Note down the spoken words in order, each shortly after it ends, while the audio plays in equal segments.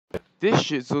This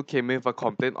Shih Tzu came in with a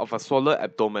complaint of a swollen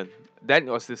abdomen. Then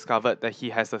it was discovered that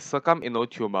he has a circum-anal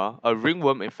tumour, a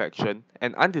ringworm infection,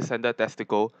 an undescended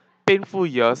testicle, painful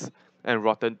ears, and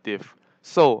rotten teeth.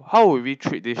 So, how will we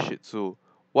treat this Shih Tzu?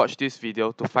 Watch this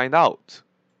video to find out.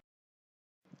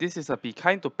 This is a Be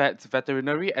Kind to Pets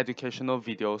veterinary educational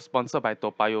video sponsored by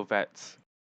Toa Payoh Vets.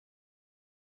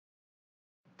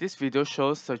 This video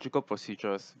shows surgical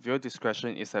procedures. Viewer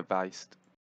discretion is advised.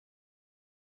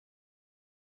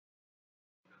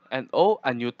 An old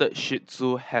unneutered Shih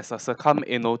Tzu has a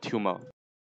circum-anal tumour.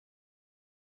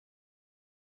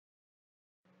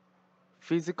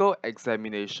 Physical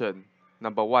examination.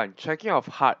 Number 1. Checking of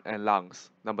heart and lungs.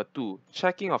 Number 2.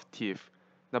 Checking of teeth.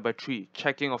 Number 3.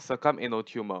 Checking of circum-anal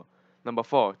tumour. Number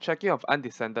 4. Checking of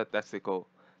undescended testicle.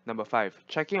 Number 5.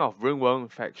 Checking of ringworm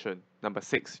infection. Number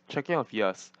 6. Checking of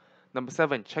ears. Number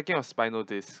 7. Checking of spinal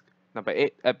disc. Number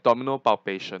 8. Abdominal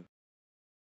palpation.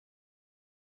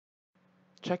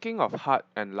 Checking of heart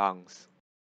and lungs.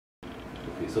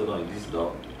 Okay, so now in this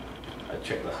dog, I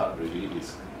check the heart already.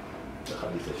 The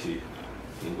heart is actually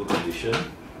in good condition.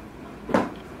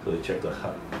 So I check the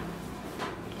heart.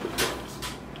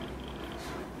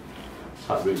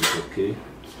 Heart rate is okay.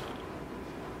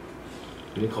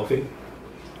 Any coughing?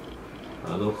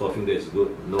 No coughing, that's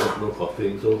good. No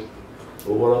coughing. So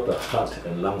overall the heart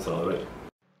and lungs are alright.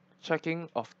 Checking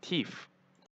of teeth.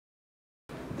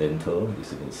 Dental,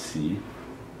 as you can see,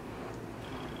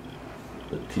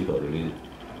 the teeth are really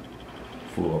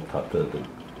full of tartar.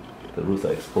 The roots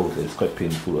are exposed. It's quite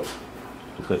painful.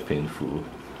 It's quite painful.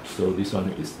 So this one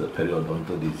is the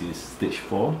periodontal disease stage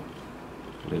 4.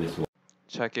 That is one.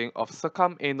 Checking of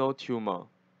circum-anal tumour.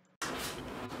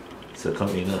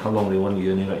 Circum-anal, how long? 1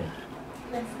 year, right?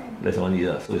 Less than 1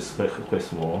 year, so it's quite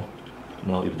small.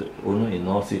 Now if the owner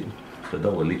ignores it, the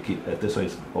dog will lick it. That's why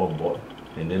it's all bored,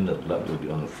 and then the blood will be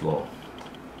on the floor.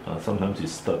 Sometimes it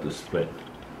starts to spread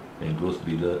and grows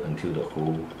bigger until the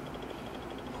whole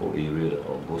area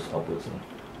or goes upwards.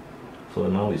 So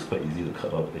now it's quite easy to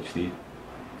cut off. Actually,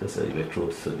 just an electro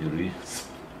surgery,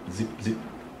 zip,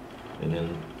 and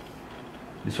then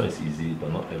this one is easy,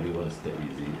 but not everyone is that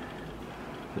easy.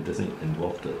 It doesn't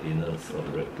involve the anus or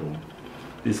the rectum.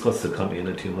 This is called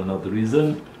circum-anal tumour. Now the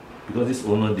reason, because this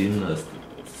owner didn't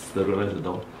sterilize the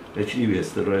dog. Actually, we had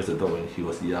sterilized the dog when he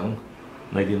was young.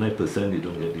 99% they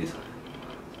don't get this,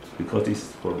 because this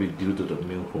is probably due to the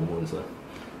male hormones.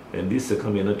 And this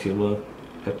circum-anal tumour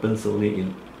happens only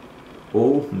in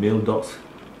old male dogs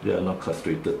that are not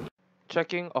castrated.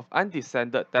 Checking of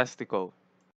undescended testicle.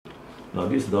 Now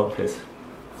this dog has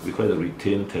required a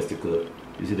retained testicle.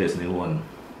 You see there's new one.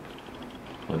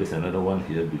 Now there's another one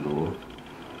here below,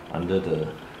 under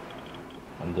the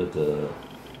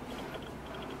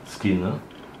skin.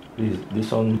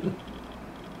 This one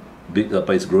big, but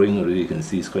it's growing already. You can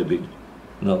see it's quite big.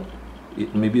 Now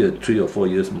it may be a 3 or 4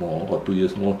 years more, or 2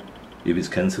 years more. If it's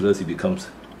cancerous, it becomes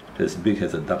as big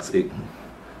as a duck's egg.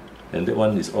 And that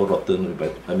one is all rotten,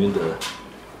 but I mean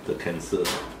the cancer,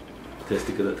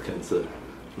 testicular cancer.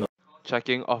 Now,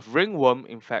 Checking of ringworm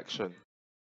infection.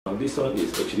 now this one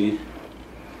is actually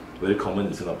very common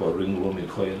in Singapore, ringworm you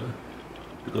call it,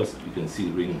 because you can see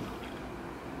ring.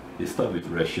 It starts with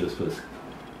rashes first,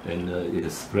 and it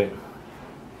has spread.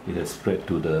 It has spread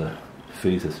to the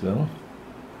face as well.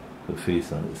 The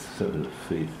face, it's spread to the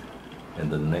face and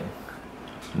the neck.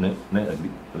 Neck a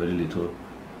bit, very little,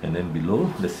 and then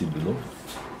below. Let's see below.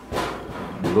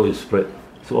 Below is spread.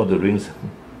 So all the rings.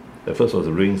 At first was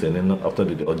the rings, and then after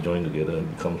they all join together,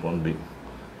 it becomes one big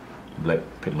black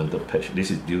pigmented patch. This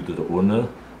is due to the owner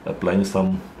applying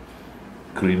some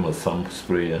cream or some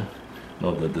spray.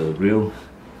 Now the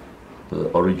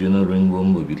original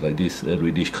ringworm will be like this, a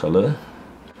reddish color.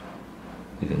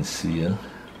 You can see.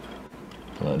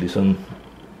 This one,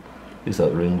 these are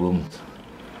ringworms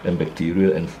and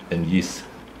bacteria and yeast.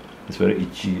 It's very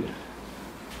itchy. It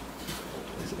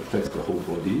affects the whole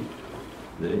body,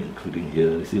 including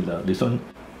here. You see that this one,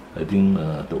 I think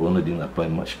the owner didn't apply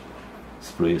much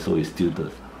spray, so it's still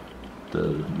the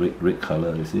red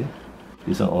color. You see,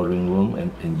 these are all ringworm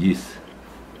and yeast.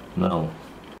 Now,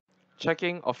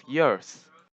 Checking of ears.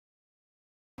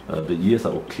 the ears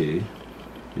are okay.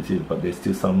 You see, but there's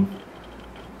still some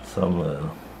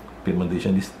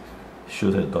pigmentation. This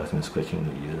shows that the dog has been scratching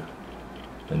the ear,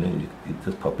 and then it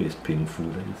just probably is painful.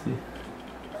 You see,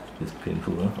 it's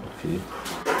painful. Okay,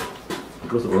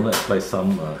 because the owner applied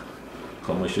some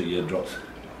commercial ear drops,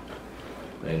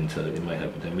 and it might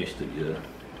have damaged the ear,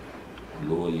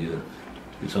 lower ear.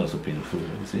 This one also painful.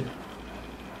 You see,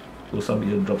 so some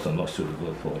ear drops are not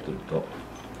suitable for the dog.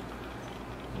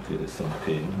 Okay, there's some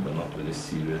pain, but not very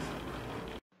serious.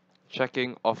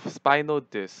 Checking of spinal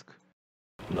disc.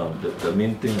 Now, the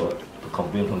main thing or the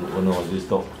complaint from the owner of this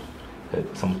dog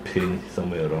had some pain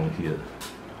somewhere around here.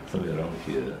 Somewhere around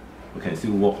here. We can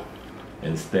still walk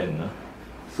and stand.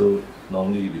 So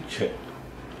normally we check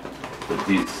the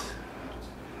disc,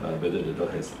 whether the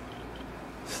dog has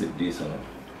slipped disc or not.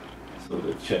 So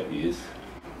the check is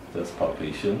just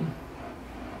palpation.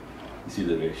 You see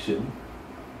the reaction.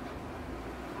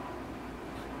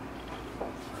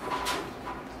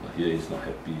 Here it's not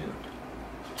happy.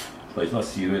 But it's not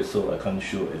serious, so I can't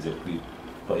show exactly.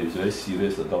 But if it's very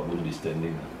serious, the dog won't be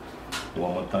standing.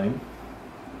 One more time.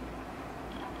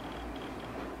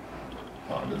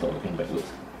 The dog looking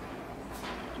backwards.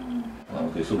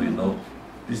 Okay, so we know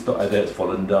this dog either has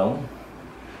fallen down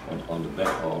on the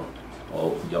back or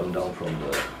jumped down from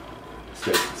the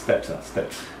steps.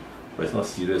 But it's not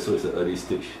serious, so it's an early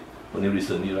stage. Only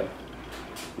recently, right?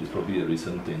 It's probably a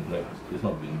recent thing, right? It's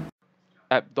not been.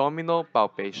 Abdominal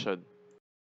palpation.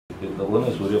 The owner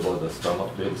is worried about the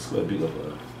stomach. There's quite a bit of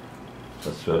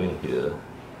a swelling here.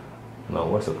 Now,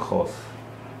 what's the cause?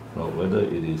 Now, whether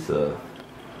it is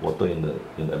water in the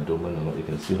abdomen or not, you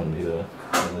can see from here.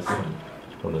 You can see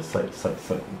from the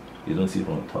side. You don't see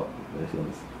from the top.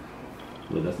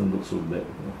 So it doesn't look so bad.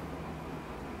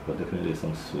 But definitely there's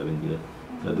some swelling here.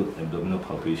 I do abdominal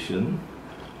palpation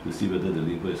to see whether the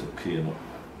liver is okay or not.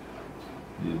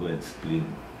 Liver and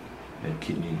spleen and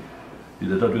kidney. Is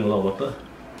the dog drink a lot of water?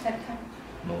 At time.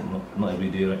 No, not every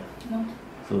day, right? No.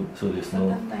 So there's no,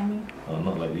 timing.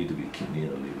 not likely to be kidney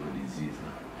or liver disease.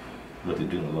 But they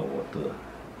drink a lot of water.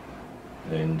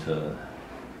 And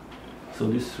so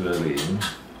this swelling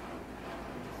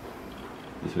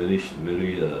is very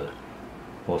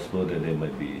possible that there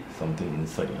might be something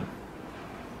inside.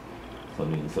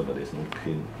 Something inside, but there's no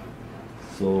pain.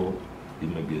 So it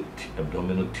might be an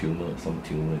abdominal tumor, some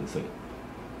tumor inside.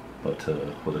 But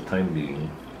for the time being,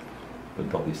 the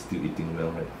dog is still eating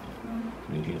well, right?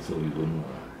 Drinking, so we won't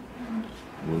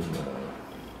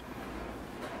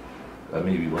I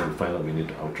mean, if we want to find out, we need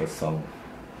to ultrasound.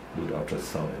 Do the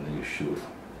ultrasound and then you show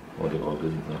all the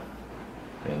organs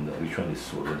and which one is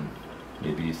swollen.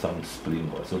 Maybe some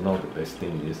spleen. So now the best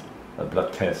thing is a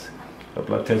blood test. A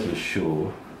blood test will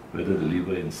show whether the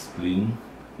liver and spleen,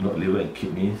 not liver and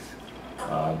kidneys,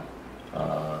 are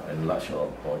enlarged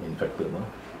or infected.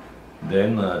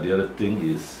 Then the other thing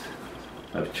is,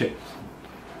 I've checked,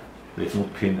 there's no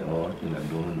pain at all in the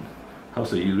abdomen.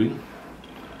 How's the urine?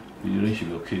 The urine should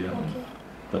be okay.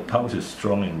 The pulse is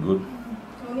strong and good.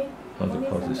 How's the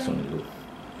pulse is strong and good?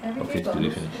 Okay, till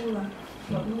you finish.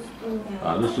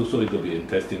 Loose stool, so it could be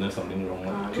intestinal, something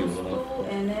wrong, tumor.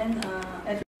 And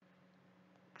then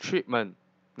Treatment.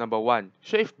 Number 1.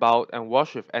 Shave bald and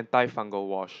wash with antifungal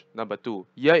wash. Number 2.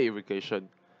 Ear irrigation.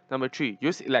 Number 3.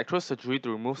 Use electrosurgery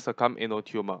to remove circum-anal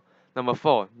tumour. Number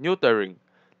 4. Neutering.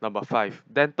 Number 5.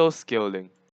 Dental scaling.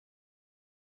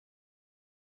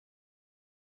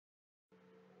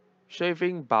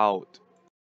 Shaving bald.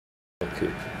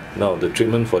 Okay. Now the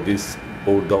treatment for this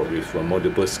old dog with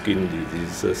multiple skin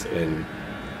diseases and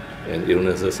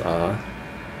illnesses are,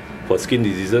 for skin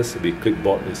diseases we clip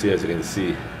bald. You see, as you can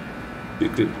see, we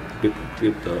clip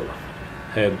the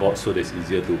hair bald so that it's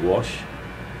easier to wash,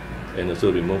 and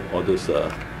also remove all those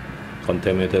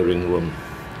contaminated ringworm.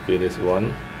 Okay, that's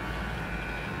one.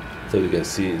 So you can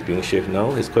see it's being shaved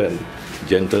now. It's quite a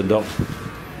gentle dog.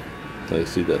 Now you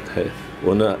see that hair.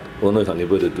 Owner is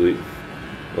unable to do it.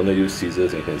 Owner use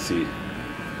scissors, you can see.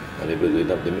 Unable to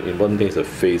do it. The important thing is the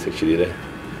face actually there.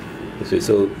 Okay,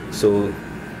 so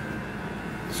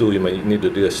you might need to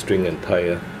do a string and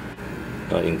tie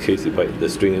in case you bite the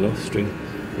string, string.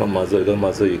 Not muzzle, because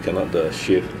muzzle you cannot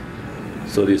shave.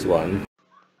 So this one.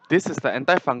 This is the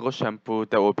antifungal shampoo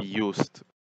that will be used.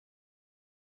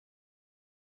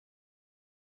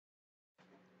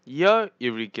 Ear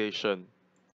irrigation.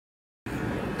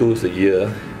 Towards the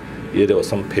ear there was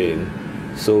some pain,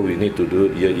 so we need to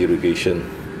do ear irrigation.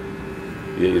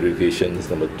 Ear irrigation is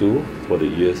number 2 for the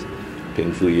ears,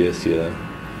 painful ears here.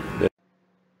 Then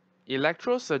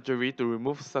electrosurgery to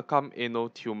remove circum-anal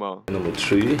tumour. Number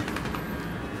 3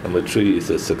 is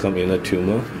a circum-anal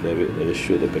tumour. Let me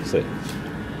show the backside.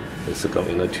 The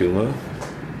circum-anal tumour.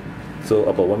 So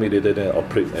about 1 minute later, then I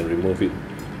operate and remove it.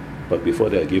 But before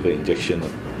that, I give an injection.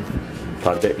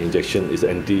 Cardiac injection is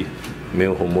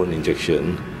anti-male hormone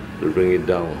injection to bring it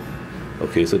down.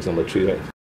 Okay, so it's number 3, right?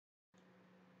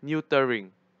 Neutering.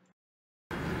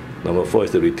 Number 4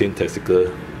 is the retained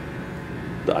testicle,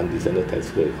 the undescended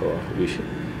testicle, which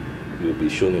will be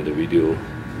shown in the video.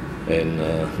 And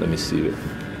let me see it.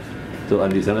 So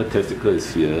undescended testicle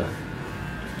is here.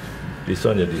 This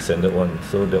one is the descended one.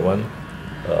 So that one,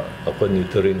 upper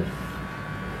neutering.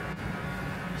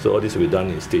 So all this will be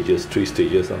done in stages, 3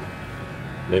 stages.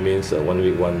 That means 1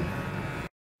 week 1.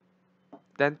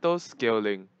 Dental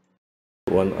scaling.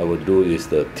 One I will do is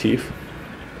the teeth.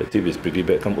 The teeth is pretty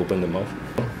bad. Come open the mouth.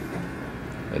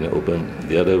 And then open.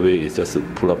 The other way is just to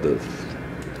pull up the,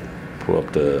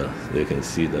 you can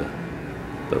see the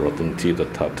rotten teeth, the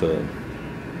tartar.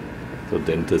 So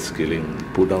dental scaling.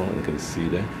 Pull down, you can see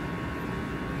there.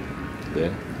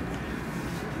 There.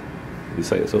 This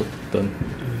side also turn.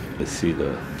 Let's see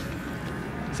the,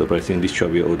 surprisingly this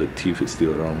 12-year-old, the teeth is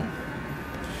still around.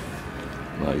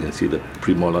 Now you can see the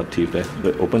premolar teeth there.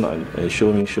 But open up and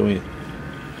show me.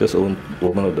 Just open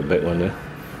up the back one there.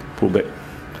 Pull back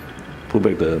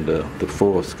the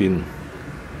fold of skin.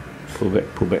 Pull back,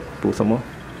 pull some more.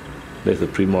 There's the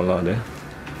premolar there.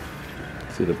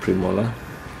 See the premolar?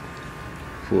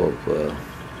 Full of,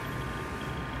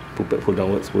 pull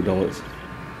downwards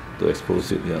to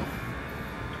expose it, yeah.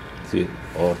 See,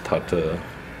 all tartar.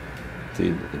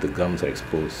 See, the gums are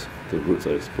exposed, the roots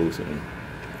are exposed.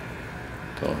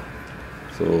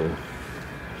 So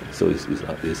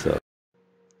it's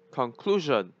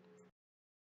Conclusion.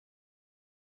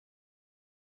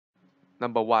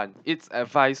 Number 1. It's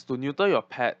advised to neuter your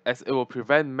pet as it will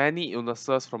prevent many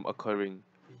illnesses from occurring.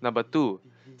 Number 2.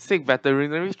 Seek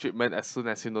veterinary treatment as soon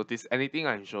as you notice anything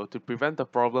unusual to prevent the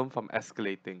problem from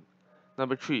escalating.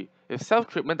 Number 3. If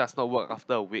self-treatment does not work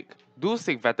after a week, do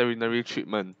seek veterinary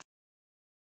treatment.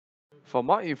 For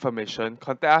more information,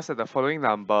 contact us at the following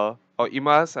number or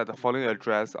email us at the following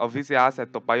address or visit us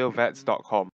at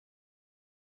topayovets.com.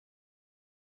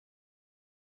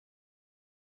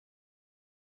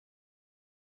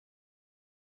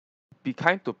 Be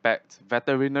kind to pets.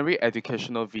 Veterinary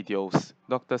educational videos.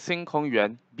 Dr. Sing Kong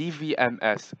Yuan,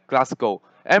 BVMS, Glasgow,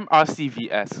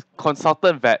 MRCVS,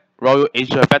 Consultant Vet, Royal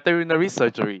Asia Veterinary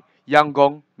Surgery,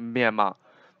 Yangon, Myanmar.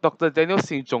 Dr. Daniel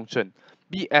Singh Zhongchen,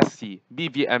 BSc,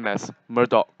 BVMS,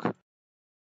 Murdoch.